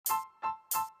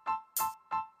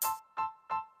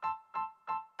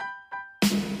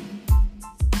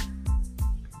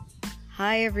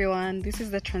Hi everyone, this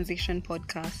is the Transition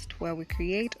Podcast where we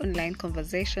create online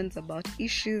conversations about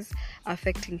issues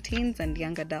affecting teens and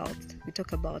young adults. We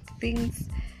talk about things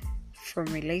from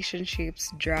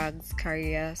relationships, drugs,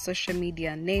 career, social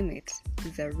media, name it.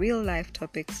 These are real life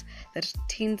topics that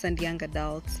teens and young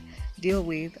adults deal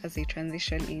with as they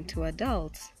transition into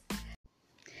adults.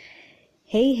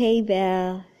 Hey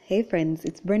there. Hey friends,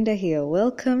 it's Brenda here.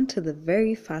 Welcome to the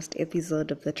very first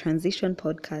episode of the Transition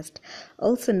Podcast,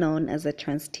 also known as the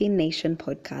Trans Teen Nation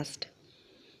Podcast.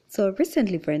 So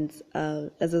recently, friends,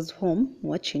 as I was home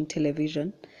watching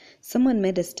television, someone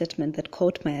made a statement that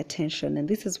caught my attention, and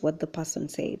this is what the person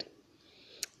said.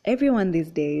 Everyone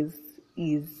these days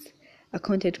is a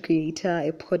content creator,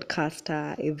 a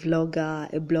podcaster, a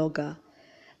vlogger, a blogger.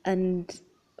 And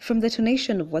from the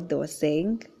tonation of what they were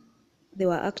saying, they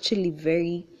were actually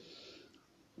very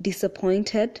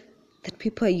disappointed that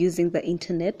people are using the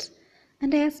internet.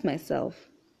 And I asked myself,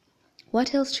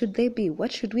 what else should they be?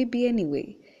 What should we be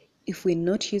anyway if we're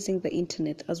not using the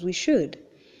internet as we should?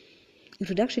 It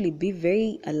would actually be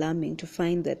very alarming to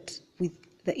find that with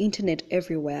the internet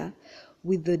everywhere,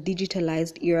 with the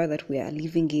digitalized era that we are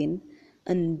living in,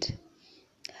 and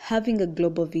having a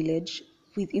global village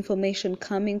with information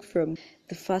coming from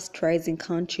the fast rising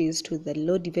countries to the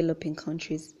low developing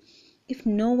countries, if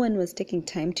no one was taking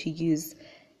time to use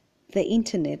the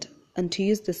internet and to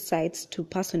use the sites to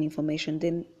pass on information,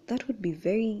 then that would be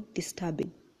very disturbing.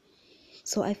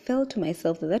 So I felt to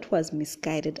myself that was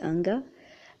misguided anger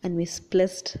and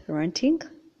misplaced ranting,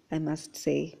 I must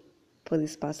say, for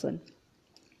this person.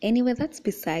 Anyway, that's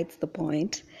besides the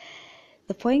point.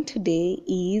 The point today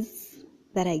is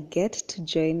that I get to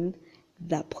join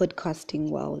the podcasting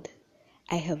world.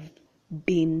 I have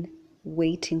been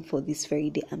waiting for this very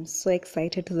day. I'm so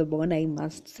excited to the bone, I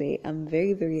must say. I'm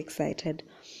very, very excited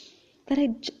that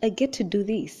I get to do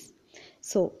this.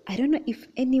 So I don't know if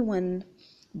anyone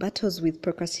battles with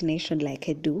procrastination like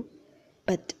I do,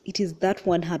 but it is that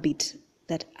one habit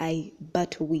that I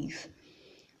battle with.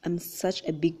 I'm such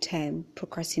a big time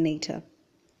procrastinator.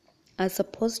 I was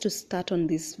supposed to start on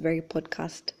this very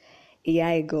podcast a year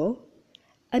ago,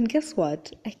 and guess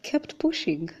what? I kept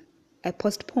pushing. I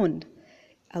postponed.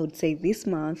 I would say this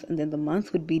month, and then the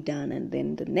month would be done, and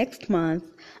then the next month,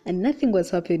 and nothing was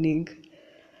happening.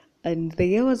 And the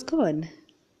year was gone.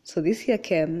 So this year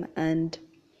came, and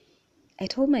I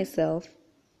told myself,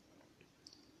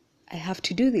 I have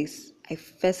to do this. I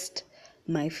faced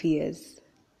my fears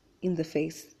in the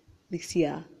face this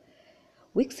year.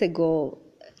 Weeks ago,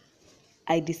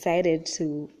 I decided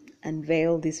to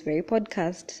unveil this very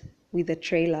podcast with a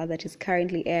trailer that is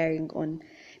currently airing on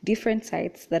different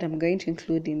sites that I'm going to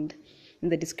include in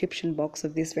the description box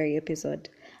of this very episode.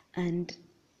 And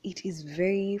it is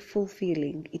very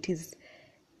fulfilling. It is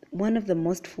one of the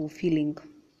most fulfilling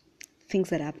things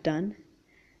that I've done.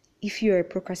 If you're a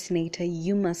procrastinator,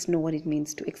 you must know what it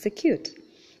means to execute.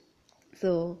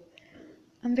 So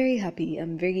I'm very happy.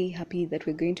 I'm very happy that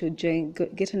we're going to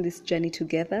get on this journey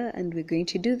together, and we're going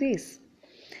to do this.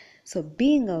 So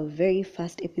being our very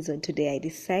first episode today, I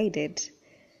decided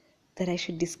that I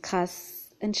should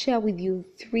discuss and share with you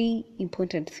 3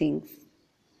 important things.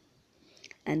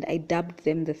 And I dubbed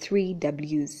them the 3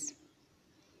 W's.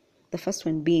 The first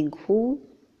one being who,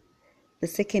 the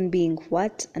second being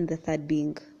what, and the third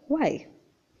being why.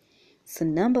 So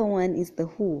number 1 is the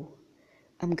who.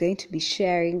 I'm going to be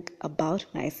sharing about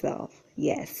myself.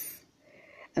 Yes,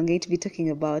 I'm going to be talking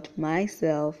about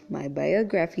myself, my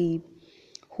biography,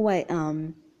 who I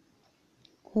am,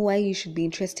 why you should be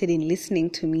interested in listening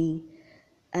to me,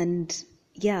 and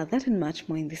that and much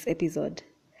more in this episode.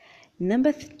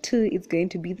 Number 2 is going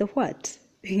to be the what.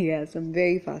 Yes, I'm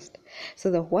very fast.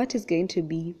 So the what is going to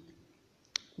be,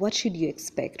 what should you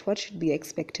expect? What should be your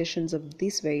expectations of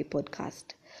this very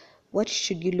podcast? What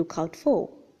should you look out for?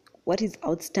 What is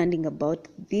outstanding about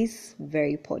this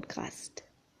very podcast?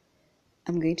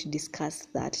 I'm going to discuss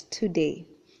that today.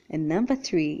 And number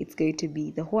 3, it's going to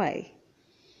be the why.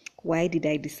 Why did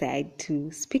I decide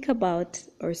to speak about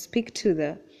or speak to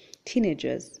the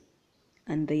teenagers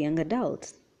and the young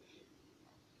adults?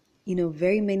 You know,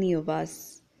 very many of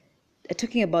us are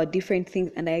talking about different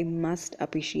things, and I must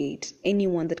appreciate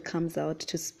anyone that comes out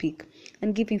to speak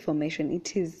and give information.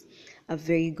 It is a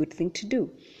very good thing to do.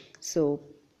 So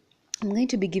I'm going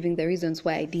to be giving the reasons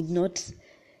why I did not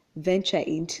venture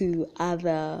into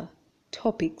other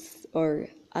topics or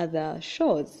other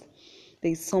shows.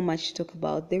 There is so much to talk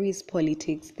about. There is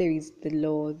politics, there is the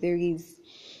law, there is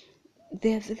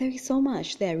so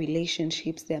much. There are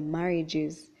relationships, there are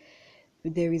marriages,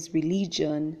 there is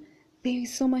religion. There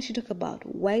is so much to talk about.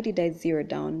 Why did I zero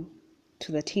down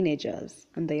to the teenagers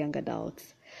and the young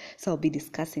adults? So I'll be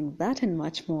discussing that and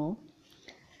much more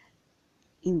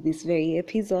in this very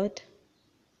episode.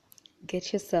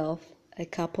 Get yourself a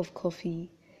cup of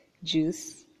coffee,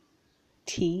 juice,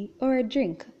 tea, or a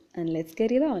drink, and let's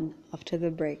get it on after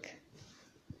the break.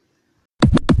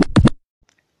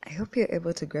 I hope you're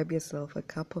able to grab yourself a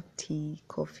cup of tea,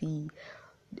 coffee,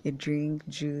 a drink,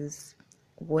 juice,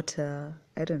 water,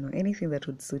 I don't know, anything that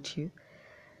would suit you.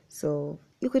 So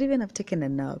you could even have taken a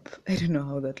nap. I don't know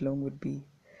how that long would be.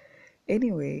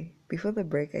 Anyway, before the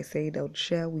break, I said I would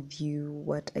share with you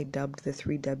what I dubbed the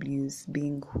 3 W's,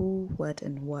 being who, what,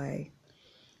 and why.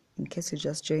 In case you're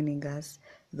just joining us,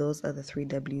 those are the 3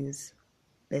 W's.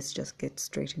 Let's just get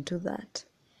straight into that.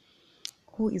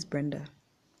 Who is Brenda?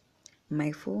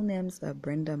 My full names are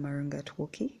Brenda Marunga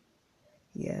Twoki.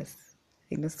 Yes,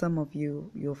 I know some of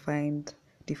you'll find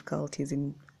difficulties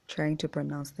in trying to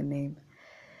pronounce the name.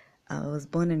 I was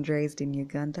born and raised in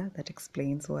Uganda. That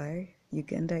explains why.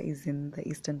 Uganda is in the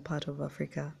eastern part of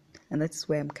Africa, and that's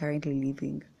where I'm currently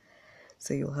living.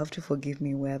 So you'll have to forgive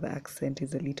me where the accent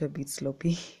is a little bit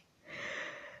sloppy.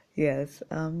 Yes,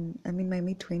 I'm in my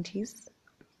mid-20s,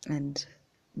 and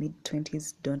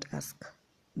mid-20s, don't ask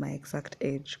my exact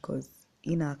age, because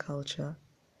in our culture,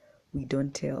 we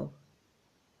don't tell.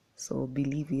 So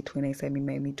believe it when I say I'm in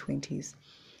my mid-20s.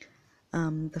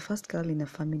 The first girl in a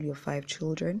family of 5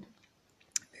 children.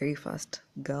 Very first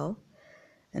girl,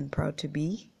 and proud to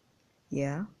be.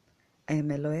 Yeah, I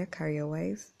am a lawyer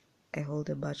career-wise. I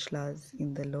hold a bachelor's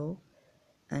in the law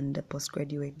and a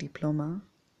postgraduate diploma,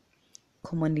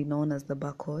 commonly known as the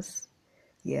bar course.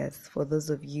 Yes, for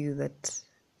those of you that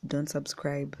don't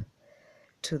subscribe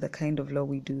to the kind of law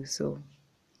we do. So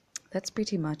that's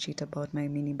pretty much it about my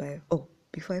mini bio. Oh,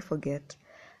 before I forget,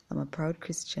 I'm a proud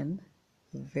Christian,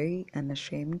 very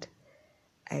unashamed.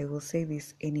 I will say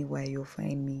this anywhere you'll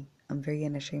find me. I'm very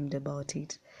unashamed about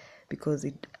it, because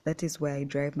that is where I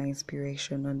drive my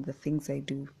inspiration on the things I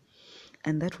do.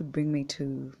 And that would bring me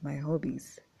to my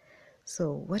hobbies.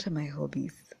 So what are my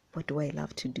hobbies? What do I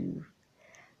love to do?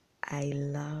 I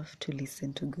love to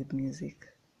listen to good music.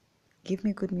 Give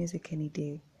me good music any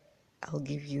day. I'll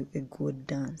give you a good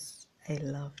dance. I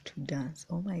love to dance.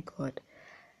 Oh my God.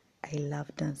 I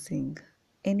love dancing.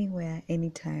 Anywhere,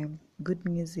 anytime. Good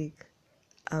music.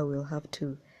 I will have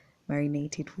to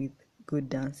marinate it with good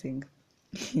dancing.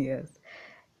 Yes.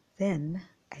 Then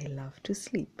I love to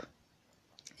sleep.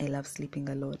 I love sleeping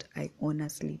a lot. I honor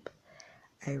sleep.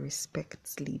 I respect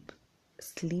sleep.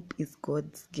 Sleep is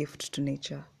God's gift to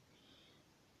nature.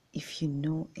 If you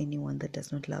know anyone that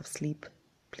does not love sleep,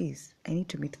 please, I need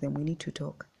to meet them. We need to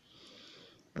talk.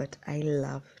 But I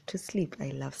love to sleep. I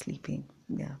love sleeping.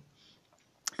 Yeah.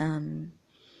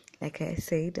 Like I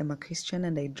said, I'm a Christian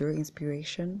and I draw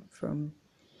inspiration from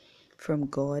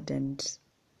God and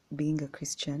being a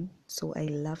Christian. So I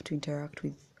love to interact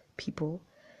with people.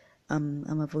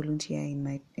 I'm a volunteer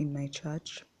in my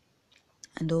church,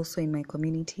 and also in my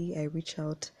community. I reach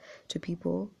out to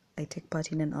people. I take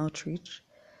part in an outreach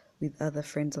with other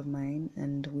friends of mine,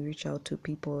 and we reach out to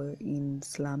people in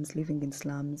slums, living in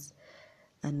slums,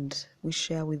 and we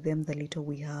share with them the little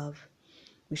we have.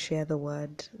 We share the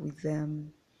word with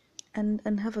them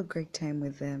and have a great time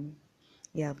with them.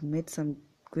 Yeah, I've met some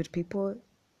good people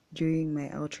during my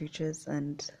outreaches,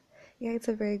 and yeah, it's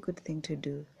a very good thing to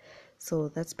do. So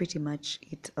that's pretty much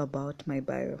it about my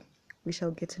bio. We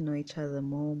shall get to know each other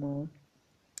more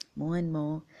and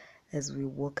more as we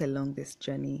walk along this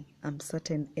journey. I'm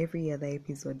certain every other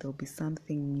episode there'll be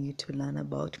something new to learn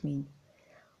about me.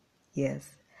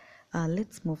 Yes.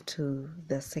 Let's move to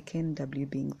the second W,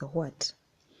 being the what.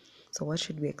 So what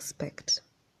should we expect?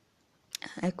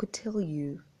 I could tell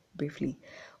you briefly,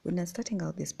 when I was starting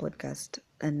out this podcast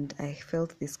and I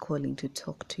felt this calling to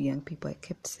talk to young people, I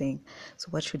kept saying, so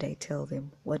what should I tell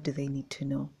them? What do they need to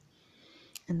know?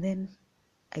 And then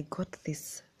I got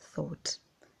this thought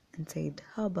and said,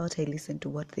 how about I listen to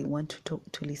what they want to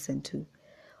listen to?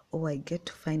 Or I get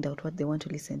to find out what they want to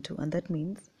listen to. And that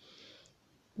means,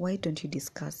 why don't you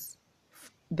discuss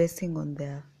basing on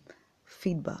their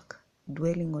feedback,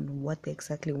 dwelling on what they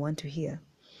exactly want to hear?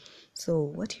 So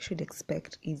what you should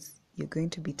expect is you're going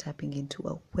to be tapping into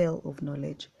a well of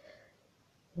knowledge.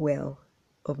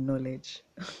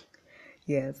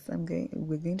 Yes,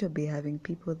 we're going to be having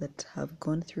people that have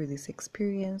gone through this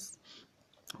experience,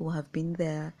 who have been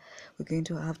there. We're going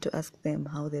to have to ask them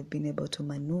how they've been able to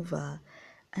maneuver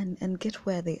and get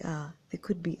where they are. They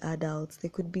could be adults, they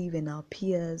could be even our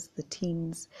peers, the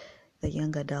teens, the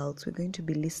young adults. We're going to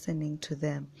be listening to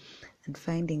them and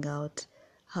finding out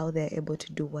how they're able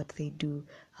to do what they do,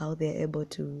 how they're able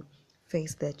to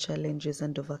face their challenges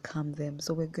and overcome them.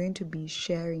 So we're going to be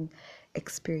sharing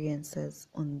experiences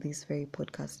on this very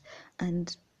podcast.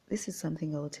 And this is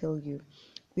something I'll tell you.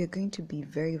 We're going to be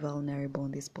very vulnerable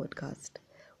on this podcast.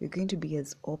 We're going to be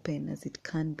as open as it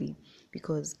can be,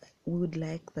 because we would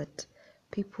like that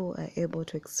people are able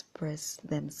to express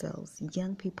themselves.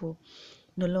 Young people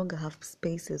no longer have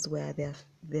spaces where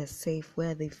they're safe,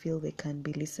 where they feel they can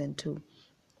be listened to,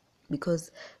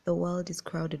 because the world is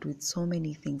crowded with so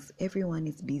many things. Everyone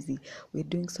is busy. We're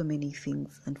doing so many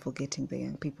things and forgetting the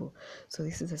young people. So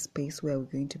this is a space where we're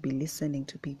going to be listening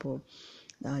to people,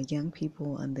 young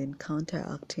people, and then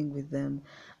counteracting with them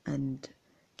and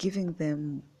giving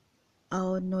them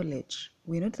our knowledge.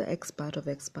 We're not the expert of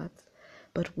experts,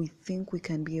 but we think we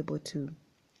can be able to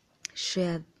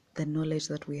share the knowledge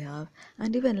that we have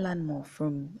and even learn more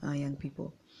from our young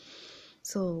people.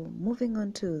 So moving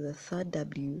on to the third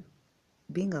W,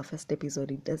 being our first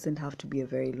episode, it doesn't have to be a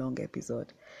very long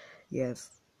episode.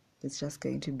 Yes, it's just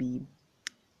going to be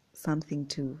something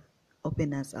to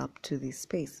open us up to this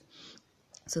space.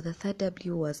 So the third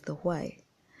W was the why.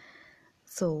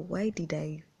 So why did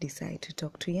I decide to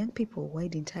talk to young people? Why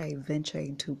didn't I venture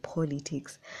into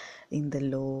politics, in the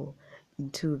law,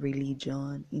 into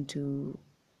religion, into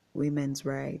women's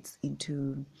rights,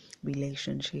 into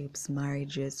relationships,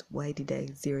 marriages? Why did I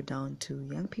zero down to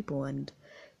young people and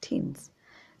teens?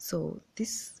 So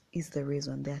this is the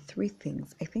reason. There are three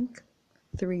things. I think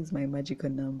 3 is my magical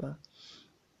number.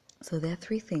 So there are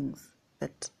 3 things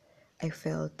that I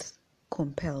felt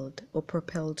compelled or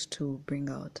propelled to bring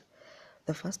out.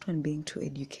 The first one being to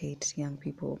educate young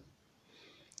people,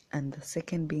 and the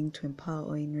second being to empower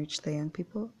or enrich the young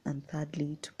people, and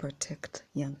thirdly, to protect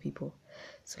young people.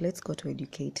 So let's go to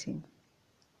educating.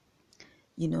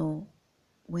 You know,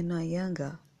 when we were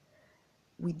younger,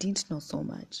 we didn't know so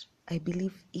much. I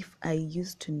believe if I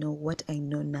used to know what I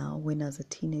know now when I was a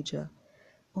teenager,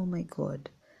 oh my God,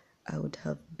 I would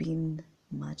have been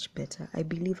much better. I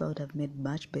believe I would have made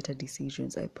much better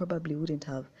decisions. I probably wouldn't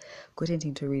have gotten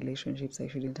into relationships I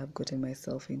shouldn't have gotten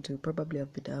myself into.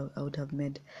 I would have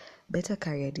made better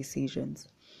career decisions.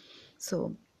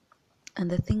 So, and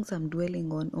the things I'm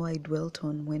dwelling on, or I dwelt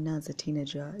on when I was a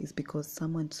teenager, is because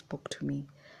someone spoke to me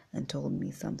and told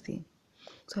me something.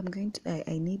 So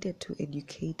I needed to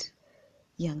educate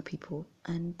young people.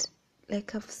 And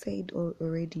like I've said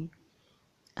already,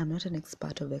 I'm not an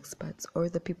expert of experts, or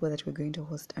the people that we're going to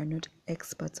host are not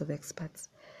experts of experts.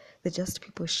 They're just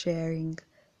people sharing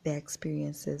their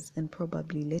experiences and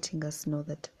probably letting us know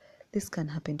that this can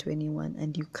happen to anyone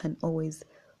and you can always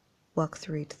work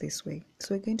through it this way.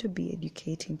 So we're going to be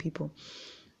educating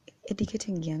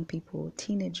young people,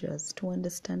 teenagers, to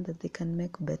understand that they can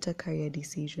make better career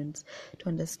decisions, to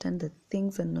understand that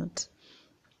things are not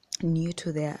new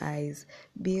to their eyes,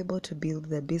 be able to build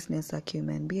their business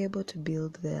acumen, be able to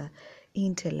build their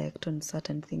intellect on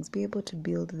certain things, be able to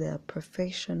build their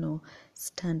professional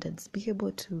standards, be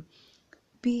able to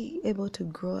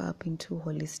grow up into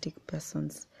holistic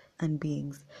persons and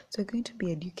beings. So we're going to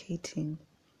be educating.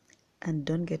 And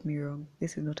don't get me wrong,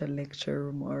 this is not a lecture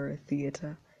room or a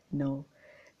theater. No,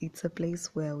 it's a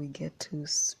place where we get to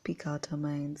speak out our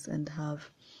minds and have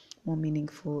more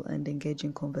meaningful and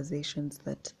engaging conversations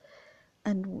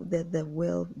they're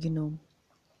well,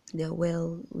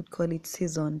 we'd call it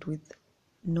seasoned with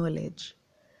knowledge.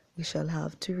 We shall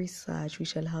have to research, we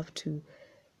shall have to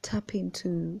tap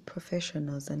into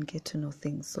professionals and get to know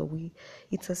things. So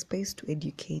it's a space to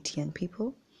educate young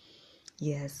people.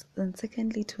 Yes, and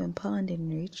secondly, to empower and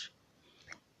enrich.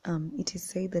 It is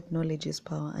said that knowledge is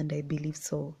power, and I believe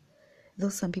so. Though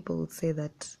some people would say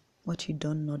that what you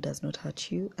don't know does not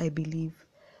hurt you, I believe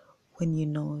when you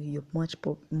know, you're much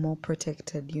more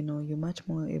protected. You're much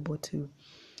more able to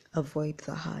avoid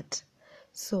the hurt.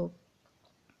 So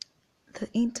the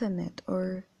internet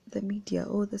or the media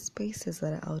or the spaces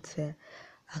that are out there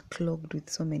are clogged with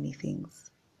so many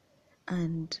things.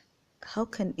 And how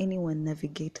can anyone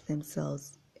navigate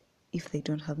themselves if they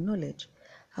don't have knowledge?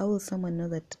 How will someone know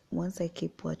that once I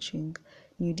keep watching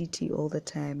nudity all the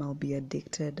time, I'll be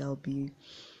addicted,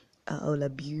 I'll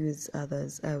abuse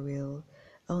others,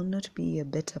 I'll not be a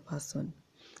better person?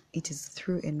 It is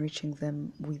through enriching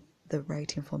them with the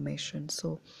right information.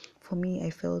 So for me, I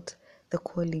felt the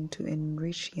calling to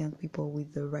enrich young people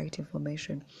with the right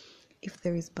information. If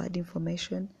there is bad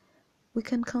information, we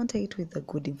can counter it with the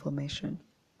good information.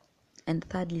 And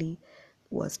thirdly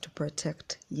was to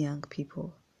protect young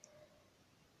people.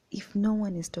 If no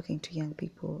one is talking to young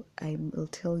people, I will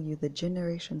tell you the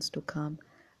generations to come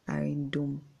are in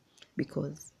doom,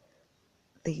 because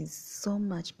there is so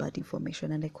much bad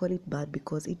information, and I call it bad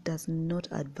because it does not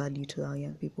add value to our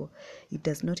young people. It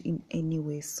does not in any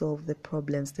way solve the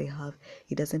problems they have.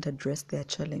 It doesn't address their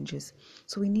challenges.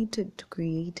 So we need to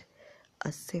create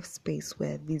a safe space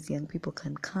where these young people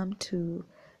can come to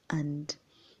and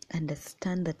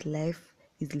understand that life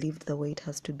is lived the way it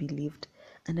has to be lived,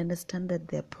 and understand that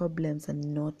their problems are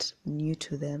not new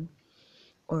to them,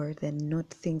 or they're not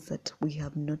things that we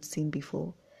have not seen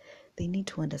before. They need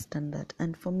to understand that.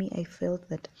 And for me, I felt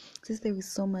that since there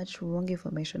is so much wrong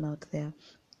information out there,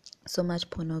 so much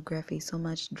pornography, so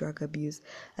much drug abuse,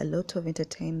 a lot of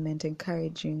entertainment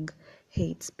encouraging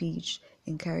hate speech,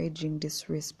 encouraging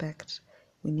disrespect,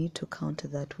 we need to counter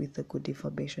that with the good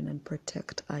information and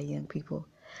protect our young people.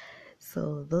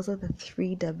 So those are the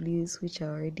 3 W's which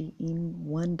are already in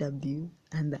 1 W,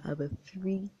 and the other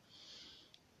 3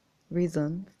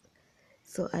 reasons.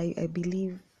 So I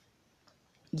believe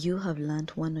you have learned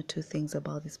 1 or 2 things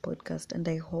about this podcast, and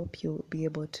I hope you'll be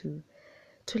able to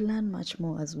learn much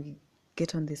more as we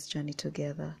get on this journey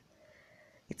together.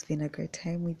 It's been a great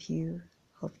time with you.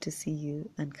 Hope to see you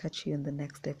and catch you in the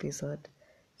next episode.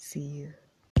 See you.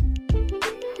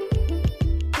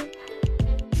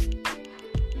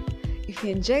 If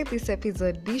you enjoyed this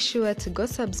episode, be sure to go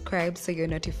subscribe so you're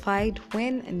notified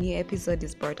when a new episode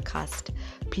is broadcast.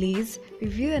 Please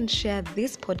review and share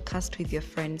this podcast with your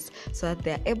friends so that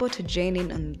they're able to join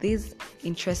in on these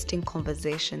interesting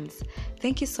conversations.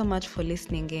 Thank you so much for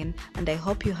listening in, and I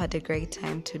hope you had a great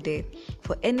time today.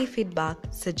 For any feedback,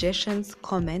 suggestions,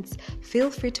 comments,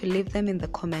 feel free to leave them in the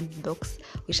comment box.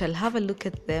 We shall have a look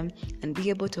at them and be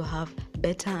able to have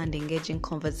better and engaging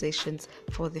conversations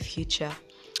for the future.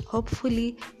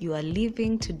 Hopefully, you are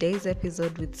leaving today's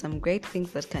episode with some great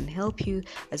things that can help you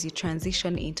as you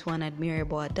transition into an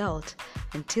admirable adult.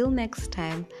 Until next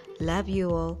time, love you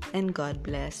all and God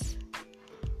bless.